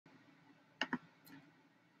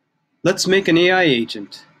Let's make an AI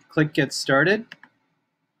agent. Click Get Started.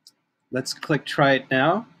 Let's click Try It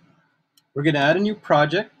Now. We're going to add a new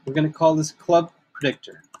project. We're going to call this Club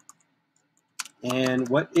Predictor. And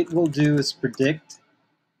what it will do is predict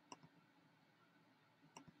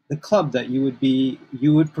the club that you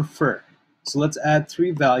would prefer. So let's add 3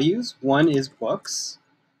 values. One is books,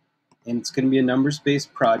 and it's going to be a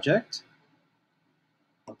numbers-based project.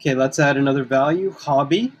 Okay, let's add another value,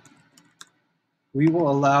 hobby. We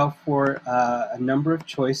will allow for a number of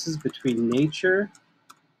choices between nature,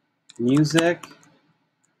 music,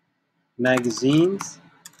 magazines,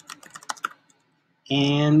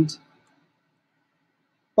 and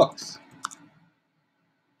books.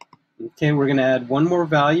 Okay, we're going to add one more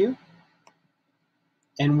value,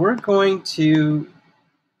 and we're going to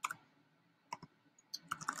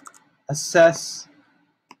assess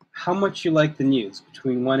how much you like the news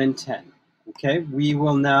between 1 and 10. Okay, we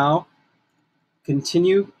will now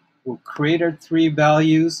continue. We'll create our 3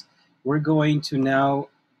 values. We're going to now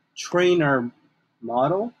train our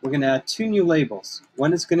model. We're going to add 2 new labels.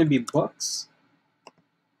 One is going to be books,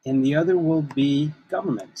 and the other will be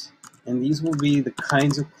government. And these will be the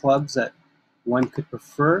kinds of clubs that one could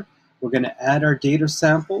prefer. We're going to add our data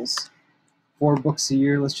samples. 4 books a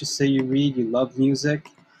year. Let's just say you read, you love music,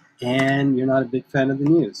 and you're not a big fan of the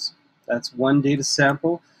news. That's one data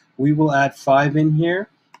sample. We will add 5 in here.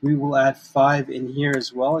 We will add 5 in here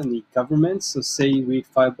as well in the government. So say you read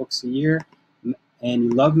 5 books a year, and you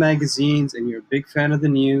love magazines, and you're a big fan of the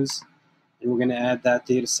news, and we're going to add that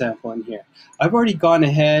data sample in here. I've already gone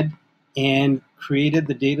ahead and created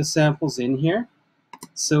the data samples in here.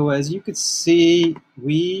 So as you could see,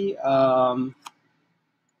 I'm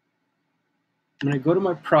going to go to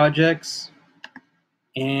my projects,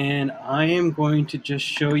 and I am going to just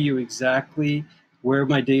show you exactly where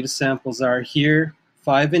my data samples are here,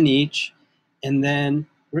 5 in each, and then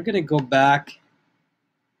we're going to go back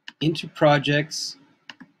into projects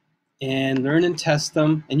and learn and test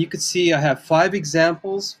them. And you can see I have 5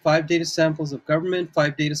 examples, 5 data samples of government,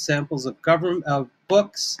 5 data samples of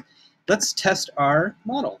books. Let's test our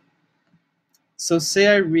model. So say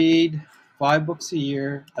I read 5 books a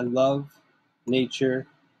year, I love nature,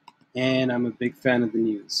 and I'm a big fan of the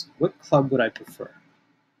news. What club would I prefer?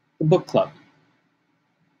 The book club.